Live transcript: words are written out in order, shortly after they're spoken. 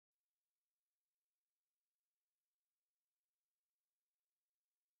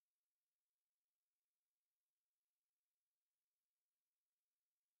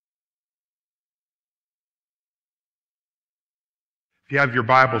If you have your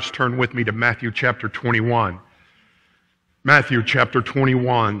Bibles, turn with me to Matthew chapter 21. Matthew chapter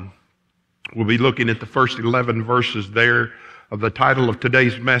 21. We'll be looking at the first 11 verses there. The title of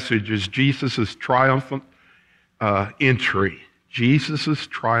today's message is Jesus' Triumphant Entry. Jesus'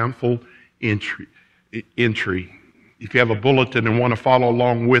 Triumphal Entry. If you have a bulletin and want to follow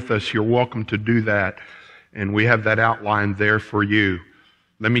along with us, you're welcome to do that. And we have that outline there for you.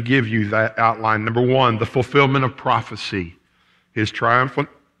 Let me give you that outline. Number one, the fulfillment of prophecy. His triumphant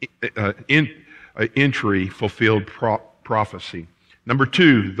entry fulfilled prophecy. Number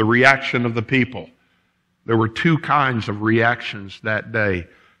two, the reaction of the people. There were two kinds of reactions that day.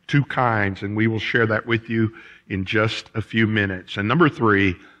 Two kinds, and we will share that with you in just a few minutes. And number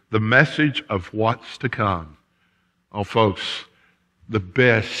three, the message of what's to come. Oh, folks, the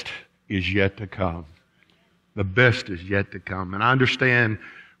best is yet to come. The best is yet to come. And I understand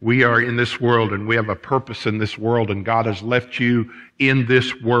we are in this world and we have a purpose in this world, and God has left you in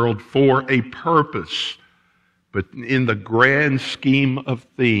this world for a purpose. But in the grand scheme of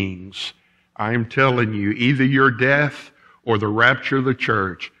things, I am telling you, either your death or the rapture of the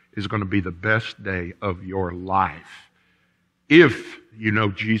church is going to be the best day of your life, if you know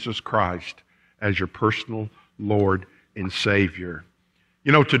Jesus Christ as your personal Lord and Savior.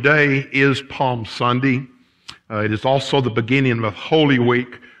 You know, today is Palm Sunday. It is also the beginning of Holy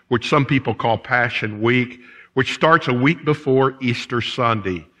Week, which some people call Passion Week, which starts a week before Easter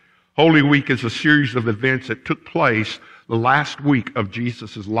Sunday. Holy Week is a series of events that took place the last week of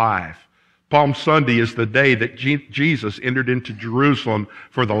Jesus' life. Palm Sunday is the day that Jesus entered into Jerusalem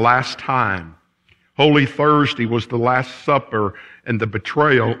for the last time. Holy Thursday was the Last Supper and the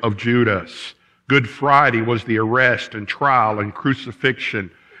betrayal of Judas. Good Friday was the arrest and trial and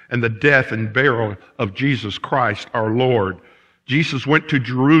crucifixion and the death and burial of Jesus Christ our Lord. Jesus went to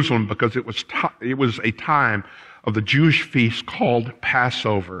Jerusalem because it was a time of the Jewish feast called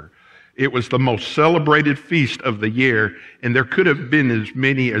Passover. It was the most celebrated feast of the year, and there could have been as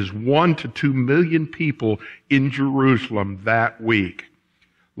many as 1 to 2 million people in Jerusalem that week.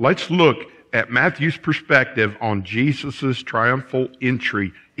 Let's look at Matthew's perspective on Jesus' triumphal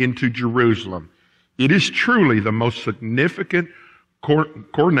entry into Jerusalem. It is truly the most significant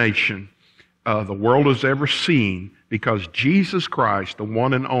coronation the world has ever seen, because Jesus Christ, the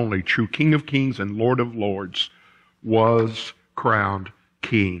one and only true King of Kings and Lord of Lords, was crowned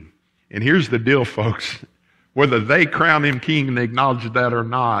king. And here's the deal, folks. Whether they crown him king and acknowledge that or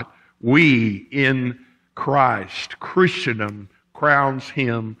not, we in Christ, Christendom, crowns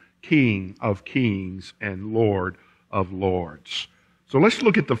him King of Kings and Lord of Lords. So let's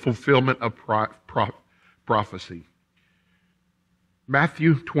look at the fulfillment of prophecy.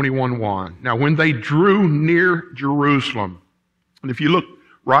 Matthew 21:1. Now, when they drew near Jerusalem, and if you look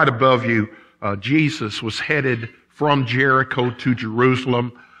right above you, Jesus was headed from Jericho to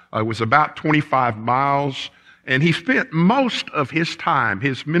Jerusalem. It was about 25 miles, and he spent most of his time,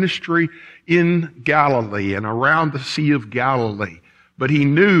 his ministry, in Galilee and around the Sea of Galilee. But he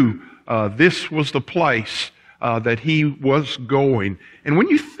knew this was the place that he was going. And when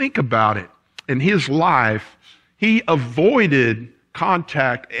you think about it, in his life, he avoided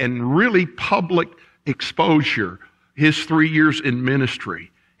contact and really public exposure his 3 years in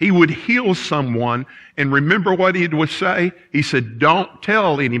ministry. He would heal someone, and remember what he would say? He said, "Don't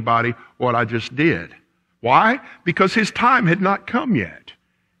tell anybody what I just did." Why? Because his time had not come yet.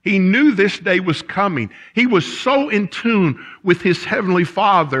 He knew this day was coming. He was so in tune with his Heavenly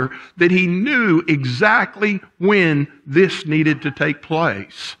Father that he knew exactly when this needed to take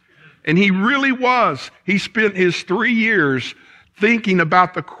place. And he really was. He spent his 3 years thinking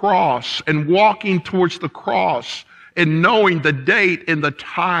about the cross and walking towards the cross and knowing the date and the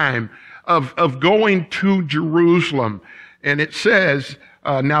time of going to Jerusalem. And it says,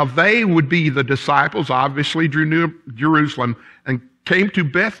 now they would be the disciples, obviously drew near Jerusalem, and came to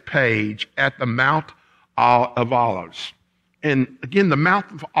Bethphage at the Mount of Olives. And again, the Mount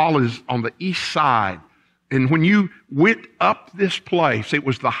of Olives on the east side. And when you went up this place, it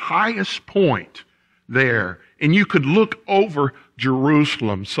was the highest point there. And you could look over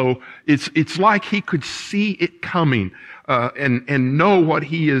Jerusalem. So it's like he could see it coming and know what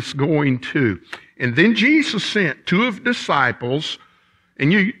he is going to. And then Jesus sent 2 of the disciples,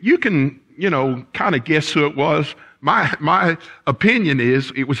 and you can, kind of guess who it was. My opinion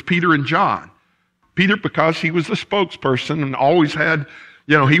is it was Peter and John. Peter, because he was the spokesperson and always had,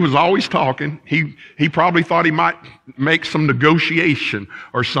 he was always talking. He probably thought he might make some negotiation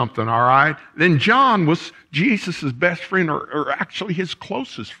or something, all right? Then John was Jesus' best friend, or actually his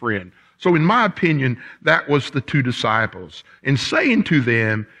closest friend. So in my opinion, that was the 2 disciples. And saying to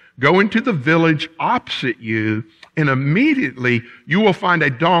them, Go into the village opposite you, and immediately you will find a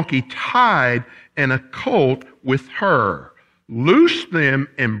donkey tied and a colt with her. Loose them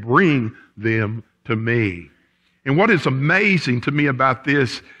and bring them to me." And what is amazing to me about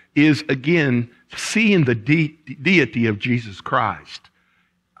this is, again, seeing the deity of Jesus Christ.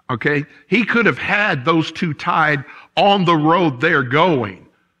 Okay? He could have had those two tied on the road they're going,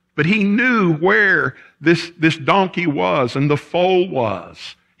 but he knew where this donkey was and the foal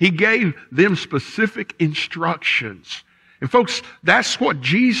was. He gave them specific instructions. And folks, that's what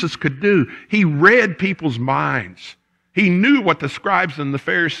Jesus could do. He read people's minds. He knew what the scribes and the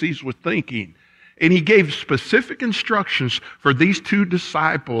Pharisees were thinking. And he gave specific instructions for these two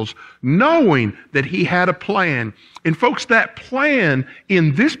disciples, knowing that he had a plan. And folks, that plan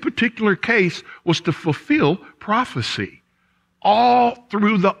in this particular case was to fulfill prophecy. All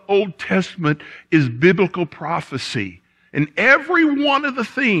through the Old Testament is biblical prophecy. And every one of the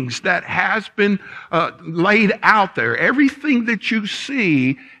things that has been laid out there, everything that you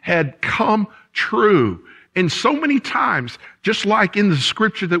see had come true. And so many times, just like in the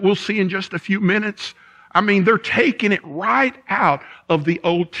scripture that we'll see in just a few minutes, I mean, they're taking it right out of the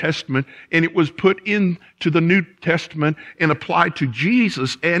Old Testament, and it was put into the New Testament and applied to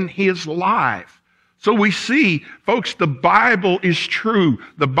Jesus and his life. So we see, folks, the Bible is true.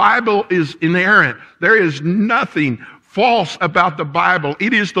 The Bible is inerrant. There is nothing false about the Bible.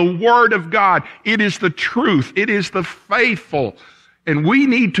 It is the Word of God. It is the truth. It is the faithful. And we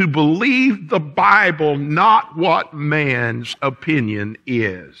need to believe the Bible, not what man's opinion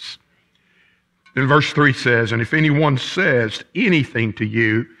is. And verse 3 says, "And if anyone says anything to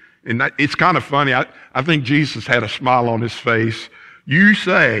you," and it's kind of funny, I think Jesus had a smile on his face, "you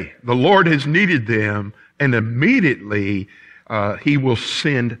say, the Lord has needed them, and immediately he will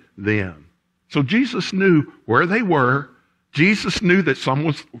send them." So Jesus knew where they were. Jesus knew that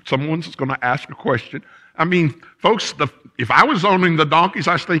someone's going to ask a question. I mean, folks, if I was owning the donkeys,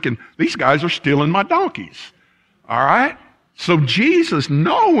 I was thinking, these guys are stealing my donkeys. All right? So Jesus,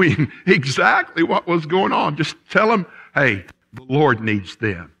 knowing exactly what was going on, just tell them, hey, the Lord needs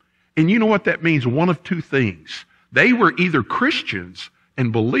them. And you know what that means? One of two things. They were either Christians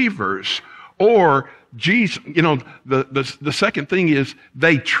and believers, or Jesus, the second thing is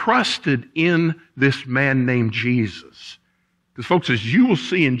they trusted in this man named Jesus. Because folks, as you will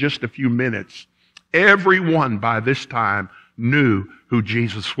see in just a few minutes, everyone by this time knew who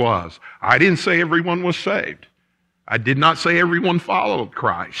Jesus was. I didn't say everyone was saved. I did not say everyone followed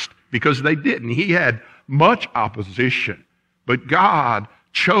Christ, because they didn't. He had much opposition. But God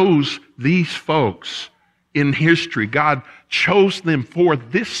chose these folks in history. God chose them for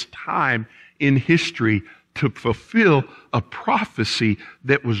this time in history to fulfill a prophecy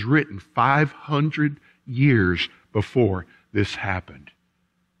that was written 500 years before this happened.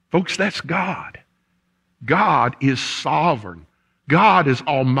 Folks, that's God. God is sovereign. God is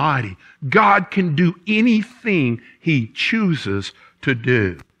almighty. God can do anything he chooses to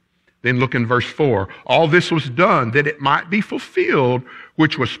do. Then look in verse 4. "All this was done that it might be fulfilled,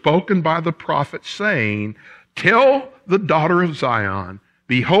 which was spoken by the prophet, saying, Tell the daughter of Zion,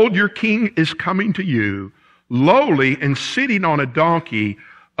 behold, your king is coming to you, lowly and sitting on a donkey,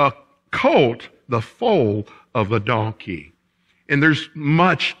 a colt, the foal of a donkey." And there's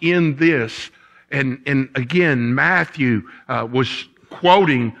much in this. And again, Matthew was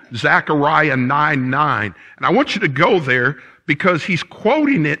quoting Zechariah 9:9. And I want you to go there because he's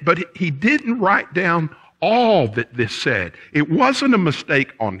quoting it, but he didn't write down all that this said. It wasn't a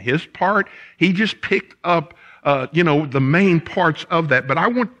mistake on his part. He just picked up, the main parts of that. But I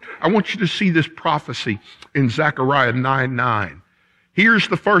want you to see this prophecy in Zechariah 9:9. Here's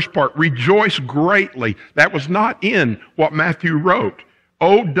the first part. "Rejoice greatly." That was not in what Matthew wrote.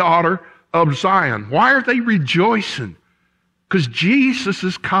 "O daughter of Zion." Why are they rejoicing? Because Jesus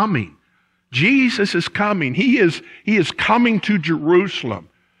is coming. Jesus is coming. He is coming to Jerusalem.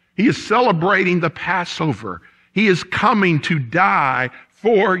 He is celebrating the Passover. He is coming to die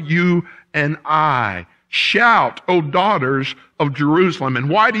for you and I. Shout, O daughters of Jerusalem. And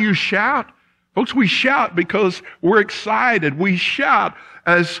why do you shout? Folks, we shout because we're excited. We shout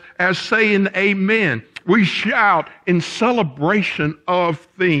as saying amen. We shout in celebration of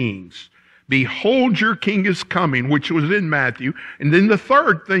things. "Behold, your king is coming," which was in Matthew. And then the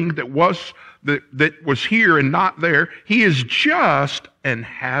third thing that was here and not there, "he is just and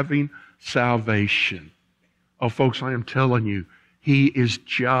having salvation." Oh, folks, I am telling you, he is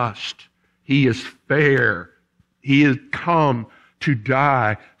just. He is fair. He has come to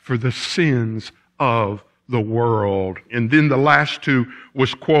die for the sins of the world. And then the last two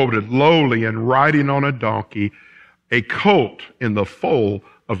was quoted, "lowly and riding on a donkey, a colt in the foal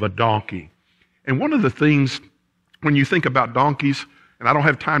of a donkey. And one of the things, when you think about donkeys, and I don't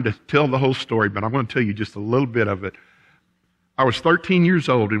have time to tell the whole story, but I'm going to tell you just a little bit of it. I was 13 years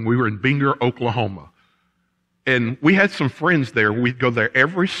old, and we were in Binger, Oklahoma. And we had some friends there. We'd go there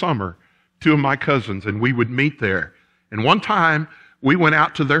every summer, two of my cousins, and we would meet there. And one time, we went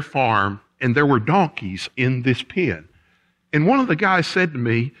out to their farm, and there were donkeys in this pen. And one of the guys said to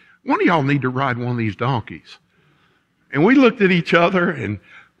me, one of y'all need to ride one of these donkeys. And we looked at each other, and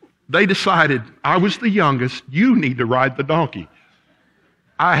they decided, I was the youngest, you need to ride the donkey.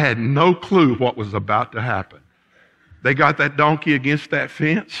 I had no clue what was about to happen. They got that donkey against that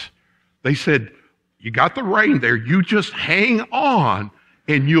fence. They said, you got the rein there, you just hang on,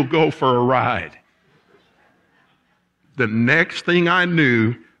 and you'll go for a ride. The next thing I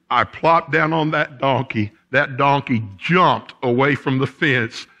knew, I plopped down on that donkey. That donkey jumped away from the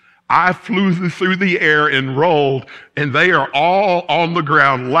fence. I flew through the air and rolled, and they are all on the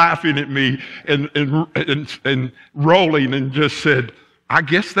ground laughing at me and rolling, and just said, I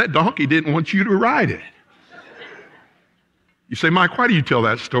guess that donkey didn't want you to ride it. You say, Mike, why do you tell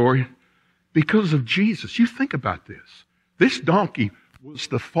that story? Because of Jesus. You think about this. This donkey was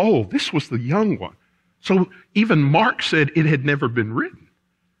the foal. This was the young one. So even Mark said it had never been ridden.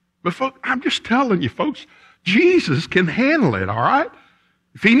 But folks, I'm just telling you, folks, Jesus can handle it, all right?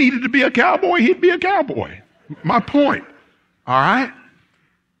 If he needed to be a cowboy, he'd be a cowboy. My point, all right?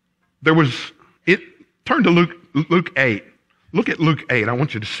 Turn to Luke 8. Look at Luke 8. I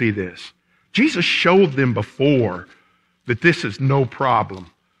want you to see this. Jesus showed them before that this is no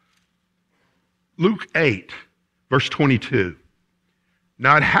problem. Luke 8, verse 22.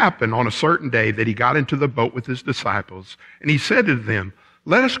 Now it happened on a certain day that he got into the boat with his disciples, and he said to them,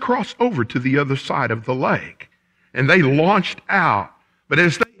 let us cross over to the other side of the lake. And they launched out. But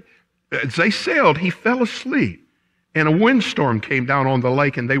as they sailed, he fell asleep. And a windstorm came down on the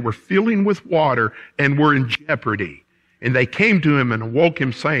lake, and they were filling with water and were in jeopardy. And they came to him and awoke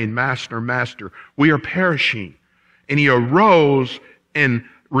him, saying, Master, Master, we are perishing. And he arose and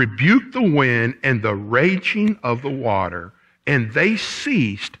rebuked the wind and the raging of the water, and they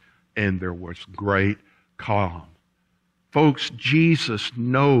ceased, and there was great calm. Folks, Jesus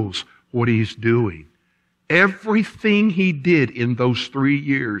knows what he's doing. Everything he did in those 3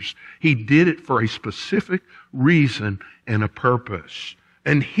 years, he did it for a specific reason and a purpose.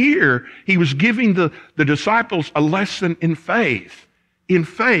 And here, he was giving the disciples a lesson in faith. In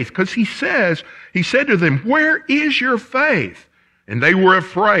faith, because he said to them, where is your faith? And they were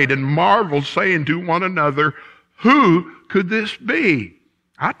afraid and marveled, saying to one another, who could this be?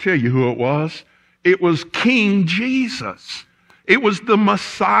 I'll tell you who it was. It was King Jesus. It was the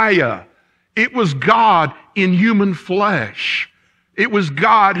Messiah. It was God in human flesh. It was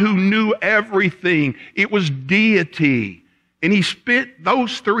God who knew everything. It was deity. And he spent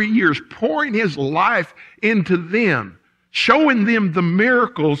those 3 years pouring his life into them, showing them the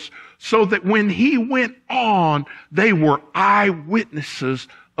miracles so that when he went on, they were eyewitnesses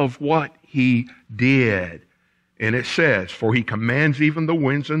of what he did. And it says, for he commands even the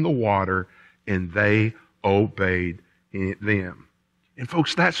winds and the water, and they obeyed them. And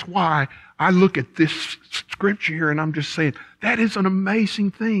folks, that's why I look at this scripture here and I'm just saying, that is an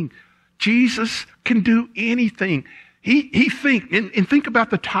amazing thing. Jesus can do anything. Think about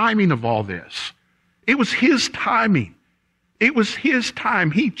the timing of all this. It was his timing. It was his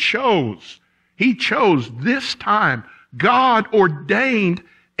time. He chose this time. God ordained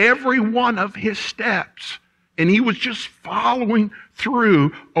every one of his steps. And he was just following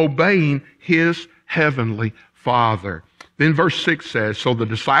through, obeying his heavenly Father. Then verse 6 says, so the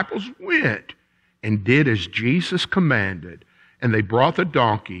disciples went and did as Jesus commanded. And they brought the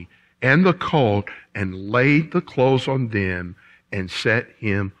donkey and the colt and laid the clothes on them and set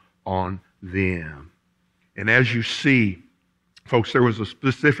him on them. And as you see, folks, there was a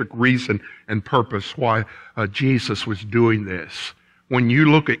specific reason and purpose why Jesus was doing this. When you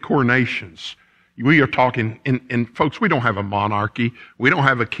look at coronations, we are talking, and folks, we don't have a monarchy. We don't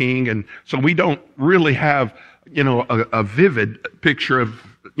have a king, and so we don't really have, a vivid picture of,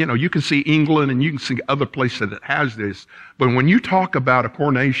 you can see England and you can see other places that has this. But when you talk about a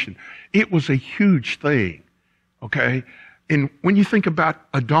coronation, it was a huge thing, okay? And when you think about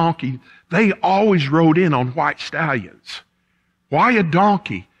a donkey, they always rode in on white stallions. Why a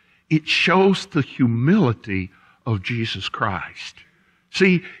donkey? It shows the humility of Jesus Christ.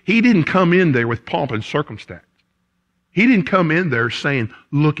 See, he didn't come in there with pomp and circumstance. He didn't come in there saying,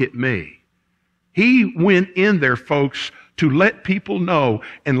 look at me. He went in there, folks, to let people know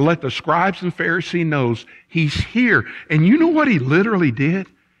and let the scribes and Pharisees know he's here. And you know what he literally did?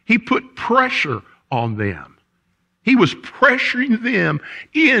 He put pressure on them. He was pressuring them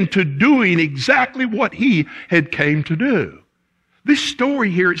into doing exactly what he had came to do. This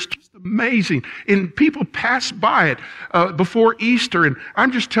story here is just amazing. And people pass by it before Easter. And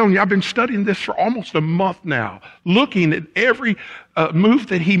I'm just telling you, I've been studying this for almost a month now, looking at every move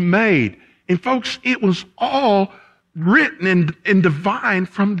that he made. And folks, it was all written and divine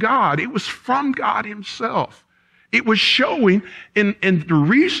from God. It was from God himself. It was showing, and the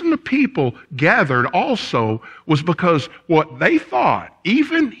reason the people gathered also was because what they thought,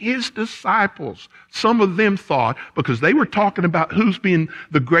 even his disciples, some of them thought, because they were talking about who's being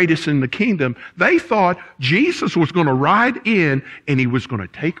the greatest in the kingdom, they thought Jesus was going to ride in and he was going to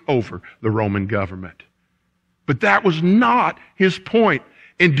take over the Roman government. But that was not his point.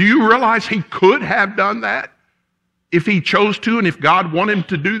 And do you realize he could have done that if he chose to and if God wanted him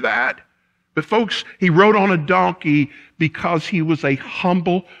to do that? But folks, he rode on a donkey because he was a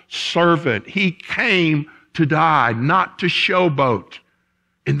humble servant. He came to die, not to showboat.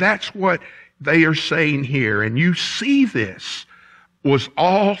 And that's what they are saying here. And you see this was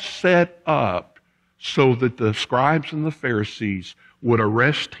all set up so that the scribes and the Pharisees would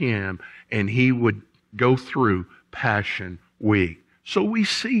arrest him and he would go through Passion Week. So we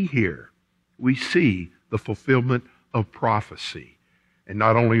see here, we see the fulfillment of prophecy. And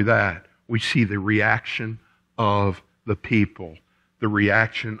not only that, we see the reaction of the people. The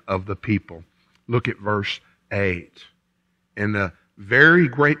reaction of the people. Look at verse 8. And a very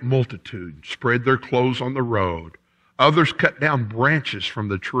great multitude spread their clothes on the road. Others cut down branches from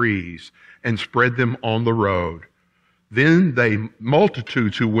the trees and spread them on the road. Then they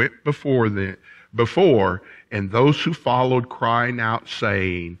multitudes who went before, and those who followed crying out,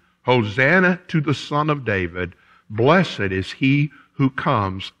 saying, Hosanna to the Son of David. Blessed is he who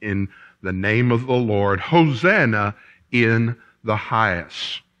comes in the name of the Lord. Hosanna in the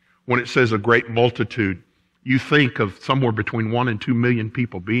highest. When it says a great multitude, you think of somewhere between 1 and 2 million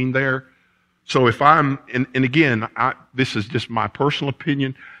people being there. So if I'm, and again, this is just my personal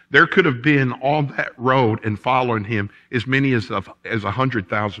opinion, there could have been on that road and following him as many as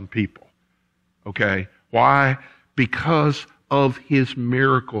 100,000 people. Okay? Why? Because of his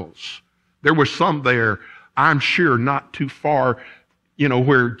miracles. There were some there, I'm sure, not too far,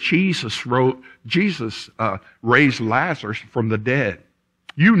 where Jesus raised Lazarus from the dead.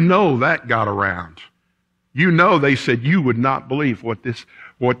 That got around. They said you would not believe what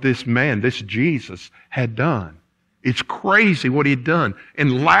this man, this Jesus, had done. It's crazy what he'd done.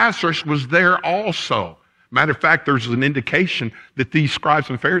 And Lazarus was there also. Matter of fact, there's an indication that these scribes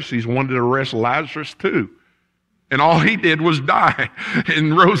and Pharisees wanted to arrest Lazarus too. And all he did was die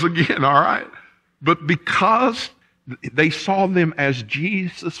and rose again, all right? But because they saw them as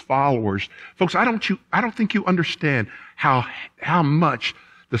Jesus followers. Folks, I don't think you understand how much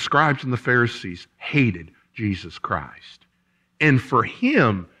the scribes and the Pharisees hated Jesus Christ. And for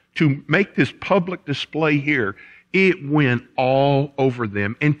him to make this public display here, it went all over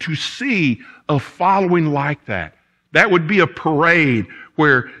them. And to see a following like that would be a parade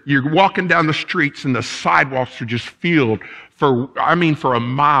where you're walking down the streets and the sidewalks are just filled for a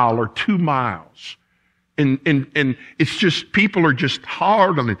mile or 2 miles. And it's just, people are just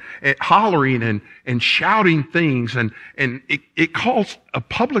hollering and shouting things. And it calls a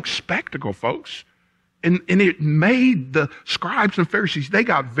public spectacle, folks. And it made the scribes and Pharisees, they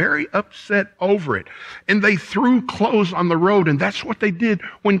got very upset over it. And they threw clothes on the road. And that's what they did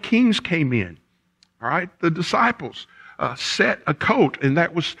when kings came in. All right? The disciples set a coat. And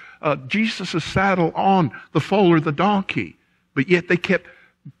that was Jesus' saddle on the foal or the donkey. But yet they kept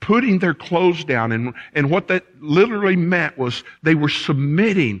putting their clothes down, and what that literally meant was they were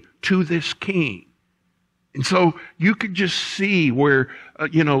submitting to this king. And so you could just see where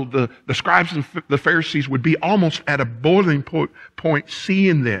the scribes and the Pharisees would be almost at a boiling point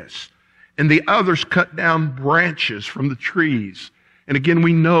seeing this. And the others cut down branches from the trees. And again,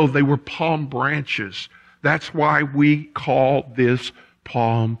 we know they were palm branches. That's why we call this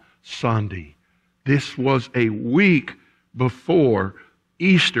Palm Sunday. This was a week before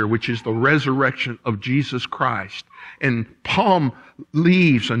Easter, which is the resurrection of Jesus Christ. And palm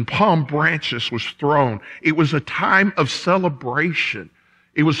leaves and palm branches was thrown. It was a time of celebration.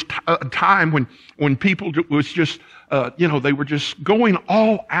 It was a time when people was just, they were just going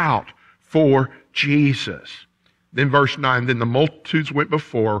all out for Jesus. Then verse 9, then the multitudes went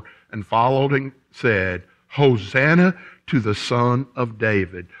before and followed and said, Hosanna to the Son of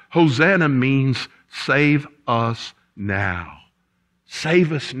David. Hosanna means save us now.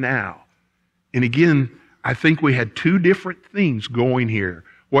 Save us now. And again, I think we had two different things going here.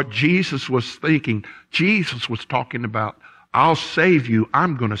 What Jesus was thinking, Jesus was talking about, I'll save you.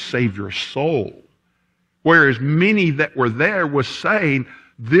 I'm going to save your soul. Whereas many that were there was saying,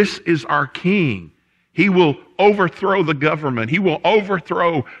 this is our king. He will overthrow the government. He will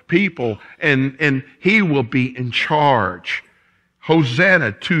overthrow people, and he will be in charge.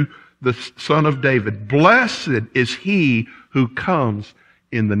 Hosanna to the Son of David. Blessed is he who comes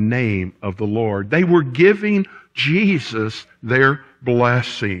in the name of the Lord. They were giving Jesus their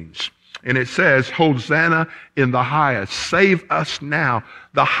blessings. And it says, Hosanna in the highest. Save us now.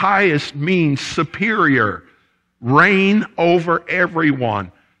 The highest means superior. Reign over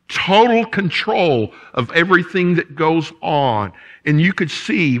everyone. Total control of everything that goes on. And you could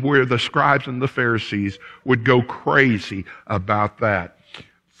see where the scribes and the Pharisees would go crazy about that.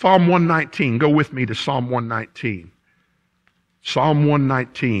 Psalm 119. Go with me to Psalm 119. Psalm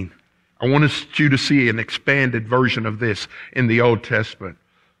 119. I want you to see an expanded version of this in the Old Testament.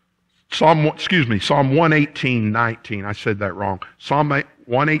 Psalm 118:19. I said that wrong. Psalm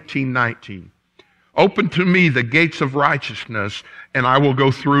 118:19. Open to me the gates of righteousness, and I will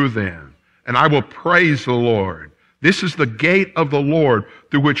go through them, and I will praise the Lord. This is the gate of the Lord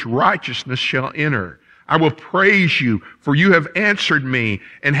through which righteousness shall enter. I will praise you, for you have answered me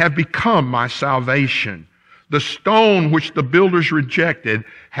and have become my salvation. The stone which the builders rejected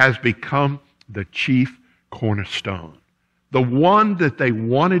has become the chief cornerstone. The one that they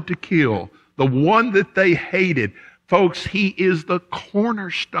wanted to kill, the one that they hated. Folks, he is the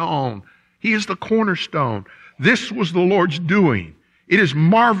cornerstone. He is the cornerstone. This was the Lord's doing. It is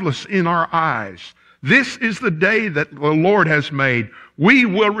marvelous in our eyes. This is the day that the Lord has made. We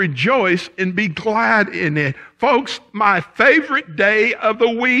will rejoice and be glad in it. Folks, my favorite day of the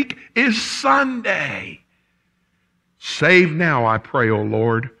week is Sunday. Save now, I pray, O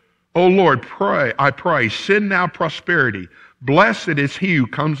Lord. O Lord, I pray, send now prosperity. Blessed is he who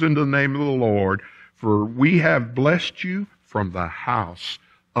comes into the name of the Lord, for we have blessed you from the house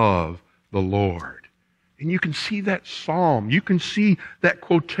of the Lord. And you can see that psalm. You can see that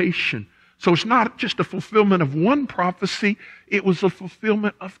quotation. So it's not just a fulfillment of one prophecy. It was a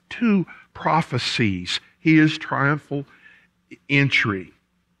fulfillment of two prophecies. He is triumphal entry.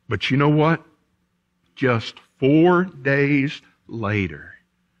 But you know what? Just 4 days later,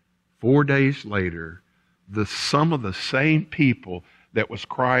 some of the same people that was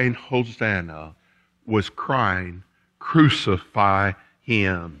crying Hosanna was crying, crucify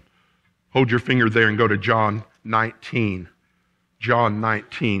him. Hold your finger there and go to John 19. John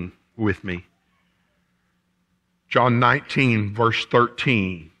 19 with me. John 19, verse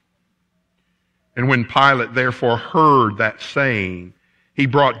 13. And when Pilate therefore heard that saying, he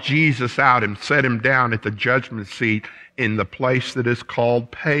brought Jesus out and set him down at the judgment seat in the place that is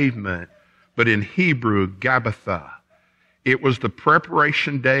called Pavement, but in Hebrew, Gabbatha. It was the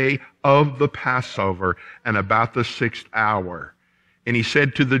preparation day of the Passover and about the 6th hour. And he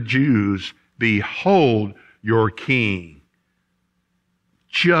said to the Jews, behold your king.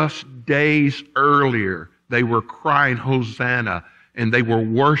 Just days earlier, they were crying Hosanna, and they were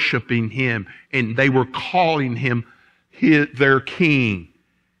worshiping him, and they were calling him their king.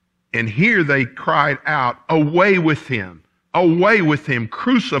 And here they cried out, away with him,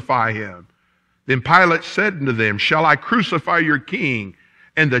 crucify him. Then Pilate said unto them, shall I crucify your king?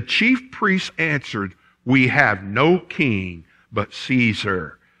 And the chief priests answered, we have no king but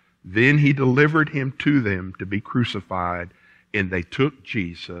Caesar. Then he delivered him to them to be crucified, and they took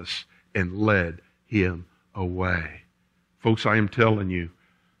Jesus and led him away. Folks, I am telling you,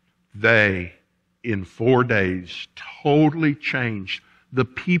 they, in 4 days, totally changed. The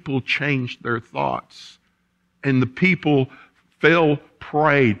people changed their thoughts, and the people fell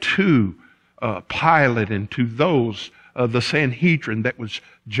prey to Pilate and to those of the Sanhedrin that was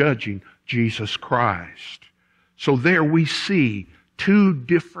judging Jesus Christ. So there we see two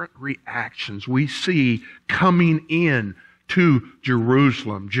different reactions. We see coming in to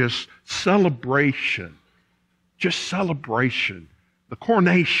Jerusalem, just celebration, the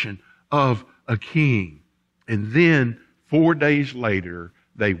coronation of a king. And then 4 days later,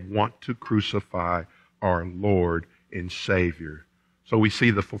 they want to crucify our Lord and Savior. So we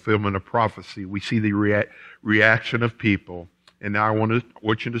see the fulfillment of prophecy. We see the reaction of people. And now I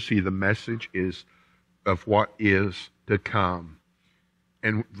want you to see the message is of what is to come.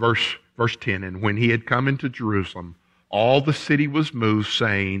 And verse 10, and when he had come into Jerusalem, all the city was moved,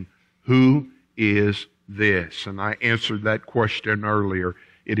 saying, who is this? And I answered that question earlier.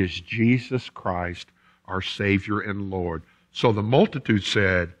 It is Jesus Christ, our Savior and Lord. So the multitude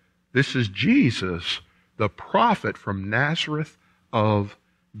said, this is Jesus, the prophet from Nazareth of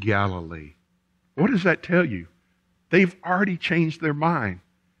Galilee. What does that tell you? They've already changed their mind.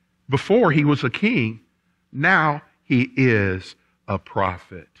 Before he was a king, now he is a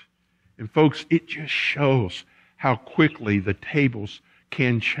prophet. And folks, it just shows how quickly the tables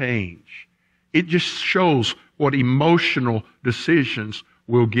can change. It just shows what emotional decisions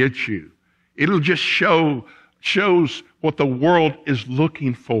will get you. It'll just shows what the world is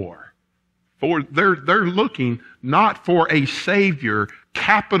looking for. They're looking not for a Savior,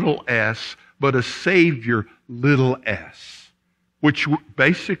 capital S, but a Savior, little s, which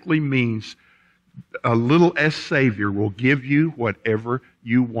basically means a little s Savior will give you whatever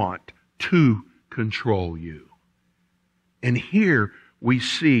you want to control you. And here we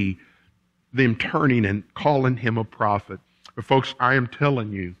see them turning and calling him a prophet. But folks, I am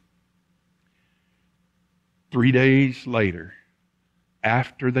telling you, 3 days later,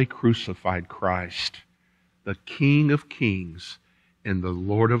 after they crucified Christ, the King of Kings and the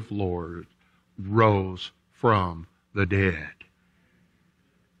Lord of Lords rose from the dead.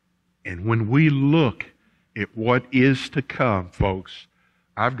 And when we look at what is to come, folks,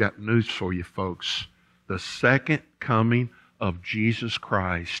 I've got news for you, folks. The second coming of Jesus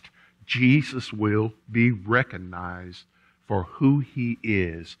Christ, Jesus will be recognized for who he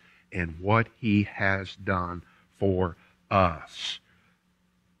is and what he has done for us.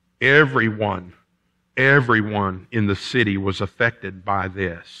 Everyone in the city was affected by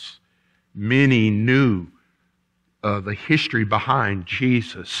this. Many knew the history behind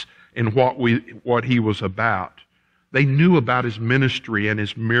Jesus and what he was about. They knew about his ministry and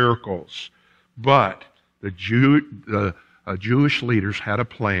his miracles. But the Jewish leaders had a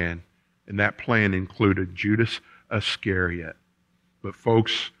plan, and that plan included Judas Iscariot. But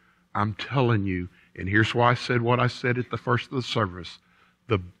folks, I'm telling you, and here's why I said what I said at the first of the service,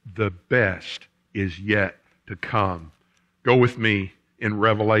 the best is yet to come. Go with me in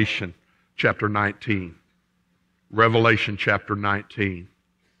Revelation chapter 19. Revelation chapter 19.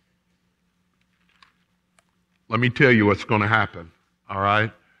 Let me tell you what's going to happen, all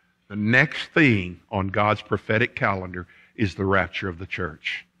right? The next thing on God's prophetic calendar is the rapture of the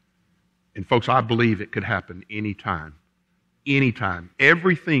church. And folks, I believe it could happen anytime. Anytime.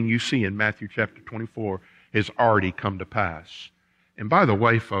 Everything you see in Matthew chapter 24 has already come to pass. And by the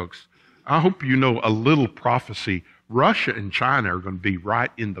way, folks, I hope you know a little prophecy. Russia and China are going to be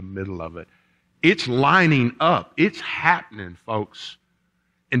right in the middle of it. It's lining up. It's happening, folks.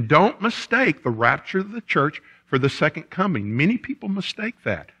 And don't mistake the rapture of the church for the second coming. Many people mistake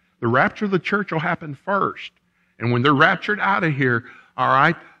that. The rapture of the church will happen first. And when they're raptured out of here, all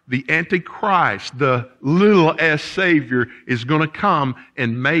right, the Antichrist, the little s Savior, is going to come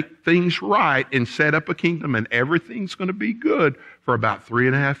and make things right and set up a kingdom, and everything's going to be good for about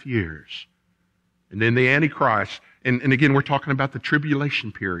 3.5 years. And then the Antichrist, and again, we're talking about the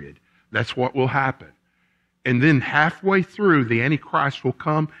tribulation period. That's what will happen. And then halfway through, the Antichrist will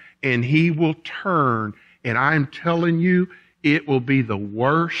come and he will turn. And I'm telling you, it will be the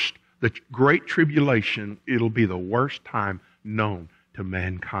worst, the great tribulation, it'll be the worst time known to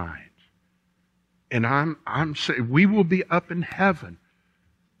mankind. And I'm saying we will be up in heaven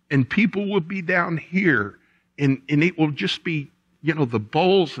and people will be down here, and it will just be, you know, the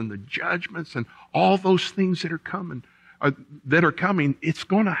bowls and the judgments and all those things that are coming. It's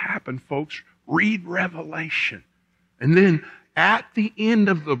going to happen, folks. Read Revelation. And then at the end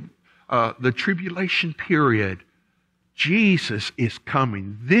of the tribulation period, Jesus is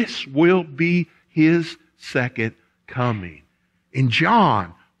coming. This will be his second coming. And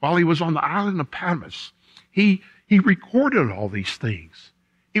John, while he was on the island of Patmos, he recorded all these things.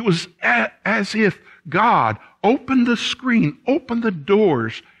 It was as if God opened the screen, opened the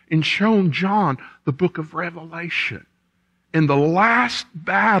doors, and shown John the book of Revelation. And the last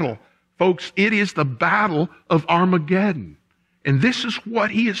battle, folks, it is the battle of Armageddon. And this is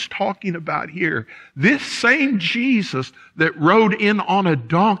what he is talking about here. This same Jesus that rode in on a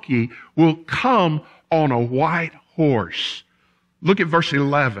donkey will come on a white horse. Look at verse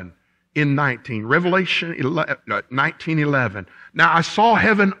 11 in 19. Revelation 19:11. Now I saw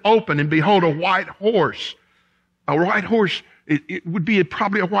heaven open, and behold, a white horse. A white horse, it would be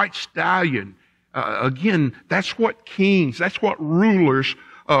probably a white stallion. Again, that's what kings, that's what rulers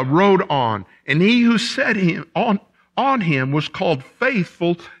rode on. And he who sat him on him was called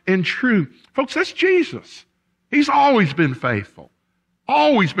Faithful and True. Folks, that's Jesus. He's always been faithful,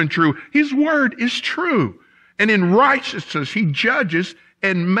 always been true. His word is true. And in righteousness, he judges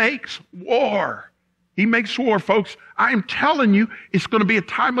and makes war. He makes war, folks. I am telling you, it's going to be a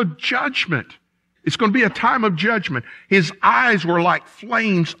time of judgment. It's going to be a time of judgment. His eyes were like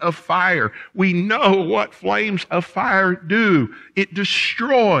flames of fire. We know what flames of fire do. It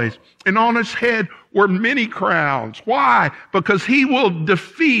destroys. And on his head were many crowns. Why? Because he will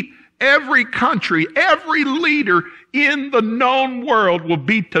defeat every country, every leader in the known world will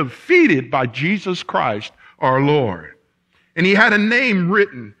be defeated by Jesus Christ our Lord. And he had a name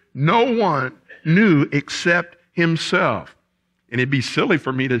written no one knew except himself. And it'd be silly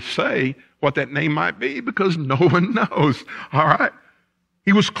for me to say what that name might be because no one knows. All right?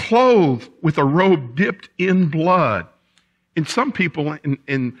 He was clothed with a robe dipped in blood. And some people,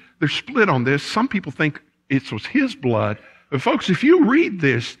 and they're split on this, some people think it was his blood. But folks, if you read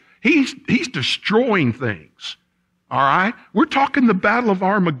this, he's destroying things. All right? We're talking the Battle of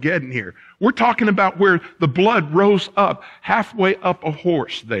Armageddon here. We're talking about where the blood rose up halfway up a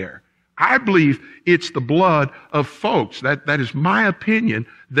horse there. I believe it's the blood of folks, that is my opinion,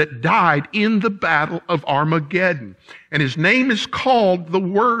 that died in the Battle of Armageddon. And his name is called the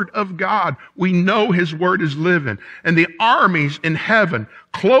Word of God. We know his word is living. And the armies in heaven,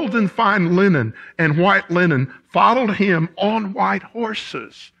 clothed in fine linen and white linen, followed him on white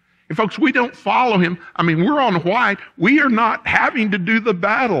horses. And folks, we don't follow him. I mean, we're on white. We are not having to do the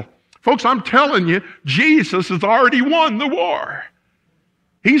battle. Folks, I'm telling you, Jesus has already won the war.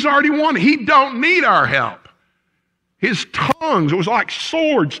 He's already won. He don't need our help. His tongues, it was like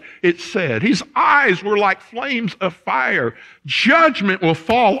swords, it said. His eyes were like flames of fire. Judgment will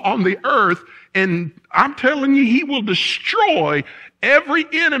fall on the earth, and I'm telling you, he will destroy every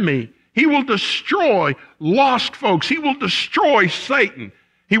enemy. He will destroy lost folks. He will destroy Satan.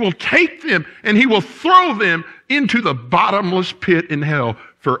 He will take them and he will throw them into the bottomless pit in hell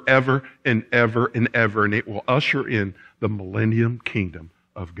forever and ever and ever, and it will usher in the millennium kingdom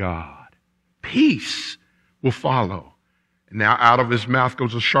of God. Peace will follow. And now out of his mouth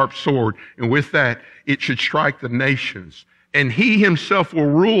goes a sharp sword, and with that it should strike the nations. And he himself will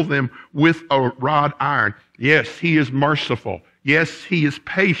rule them with a rod iron. Yes, he is merciful. Yes, he is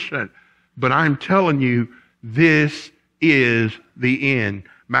patient. But I'm telling you, this is the end.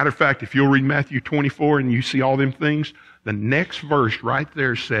 Matter of fact, if you'll read Matthew 24 and you see all them things, the next verse right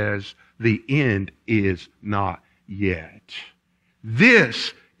there says, the end is not yet.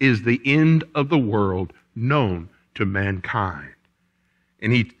 This is the end of the world known to mankind.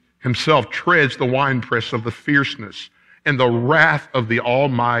 And he himself treads the winepress of the fierceness and the wrath of the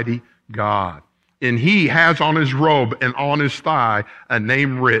Almighty God. And he has on his robe and on his thigh a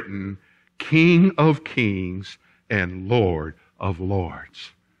name written, King of Kings and Lord of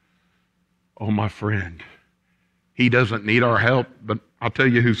Lords. Oh, my friend, he doesn't need our help, but I'll tell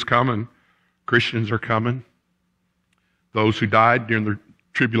you who's coming. Christians are coming. Those who died during the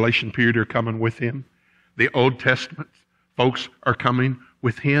tribulation period are coming with him. The Old Testament folks are coming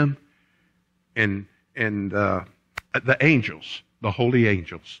with him. And the angels, the holy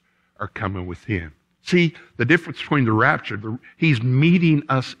angels, are coming with him. See, the difference between the rapture, he's meeting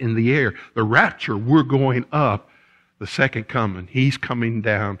us in the air. The rapture, we're going up. The second coming, he's coming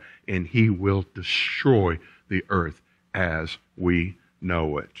down, and he will destroy the earth as we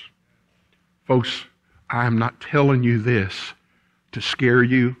know it. Folks, I'm not telling you this to scare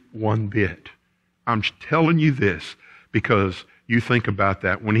you one bit. I'm telling you this because you think about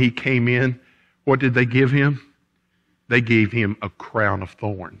that. When he came in, what did they give him? They gave him a crown of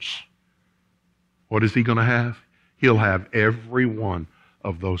thorns. What is he going to have? He'll have every one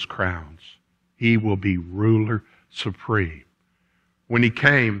of those crowns. He will be ruler supreme. When he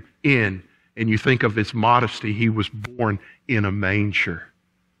came in, and you think of his modesty, he was born in a manger.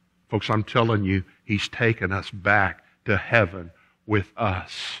 Folks, I'm telling you, he's taken us back to heaven with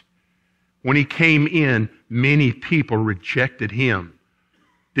us. When he came in, many people rejected him,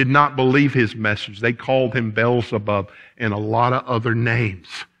 did not believe his message. They called him Beelzebub and a lot of other names.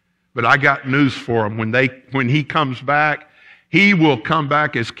 But I got news for him. When he comes back, he will come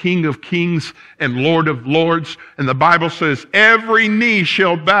back as King of Kings and Lord of Lords. And the Bible says, every knee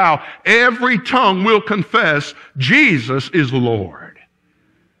shall bow, every tongue will confess Jesus is Lord.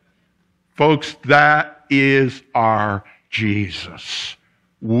 Folks, that is our Jesus.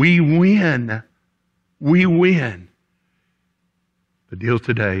 We win. We win. The deal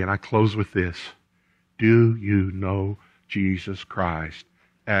today, and I close with this. Do you know Jesus Christ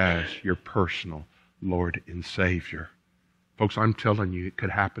as your personal Lord and Savior? Folks, I'm telling you, it could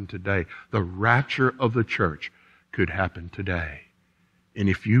happen today. The rapture of the church could happen today. And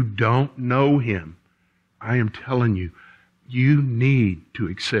if you don't know him, I am telling you, you need to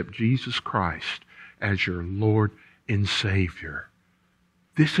accept Jesus Christ as your Lord and Savior.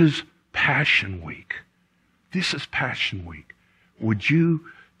 This is Passion Week. This is Passion Week. Would you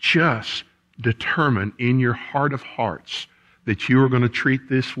just determine in your heart of hearts that you are going to treat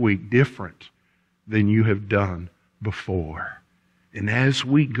this week different than you have done before? And as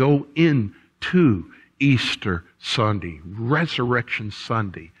we go into Easter Sunday, Resurrection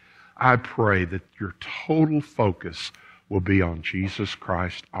Sunday, I pray that your total focus will be on Jesus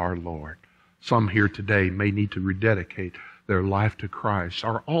Christ our Lord. Some here today may need to rededicate their life to Christ.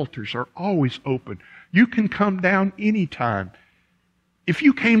 Our altars are always open. You can come down anytime. If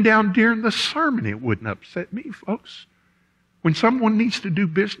you came down during the sermon, it wouldn't upset me, folks. When someone needs to do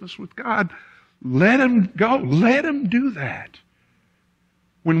business with God, let them go. Let them do that.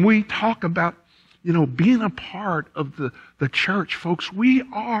 When we talk about, being a part of the church, folks, we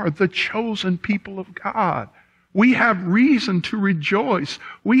are the chosen people of God. We have reason to rejoice.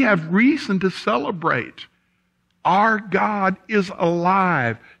 We have reason to celebrate. Our God is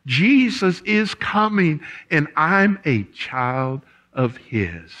alive. Jesus is coming, and I'm a child of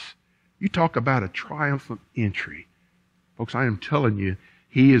His. You talk about a triumphant entry. Folks, I am telling you,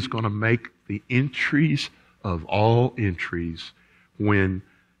 He is going to make the entries of all entries when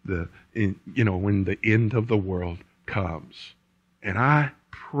the end of the world comes. And I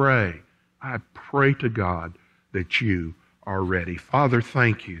pray to God that you are ready. Father,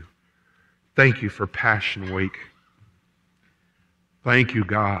 thank you. Thank you for Passion Week. Thank you,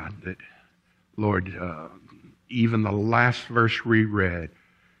 God, that, Lord, even the last verse we read,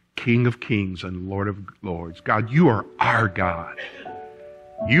 King of Kings and Lord of Lords. God, you are our God.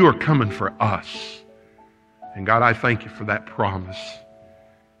 You are coming for us. And God, I thank you for that promise.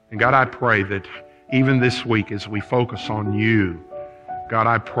 And God, I pray that even this week as we focus on you, God,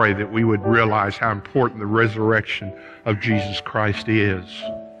 I pray that we would realize how important the resurrection of Jesus Christ is.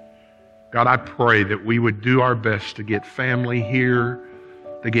 God, I pray that we would do our best to get family here,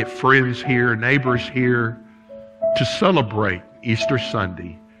 to get friends here, neighbors here, to celebrate Easter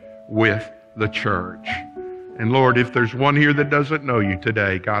Sunday with the church. And Lord, if there's one here that doesn't know you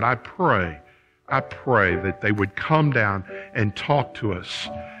today, God, I pray that they would come down and talk to us,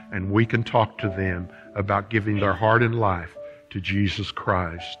 and we can talk to them about giving their heart and life to Jesus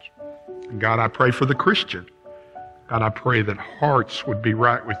Christ. And God, I pray for the Christian. God, I pray that hearts would be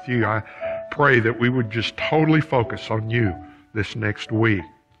right with you. I pray that we would just totally focus on you this next week.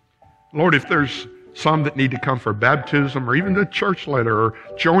 Lord, if there's some that need to come for baptism or even the church letter or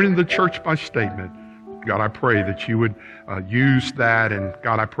joining the church by statement, God, I pray that you would use that, and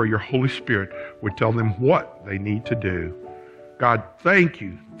God, I pray your Holy Spirit would tell them what they need to do. God, thank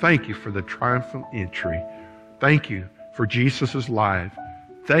you. Thank you for the triumphant entry. Thank you for Jesus' life.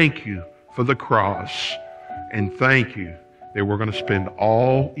 Thank you for the cross. And thank you that we're going to spend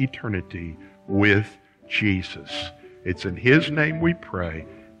all eternity with Jesus. It's in His name we pray.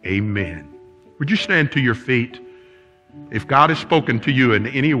 Amen. Would you stand to your feet? If God has spoken to you in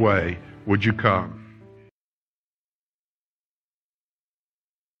any way, would you come?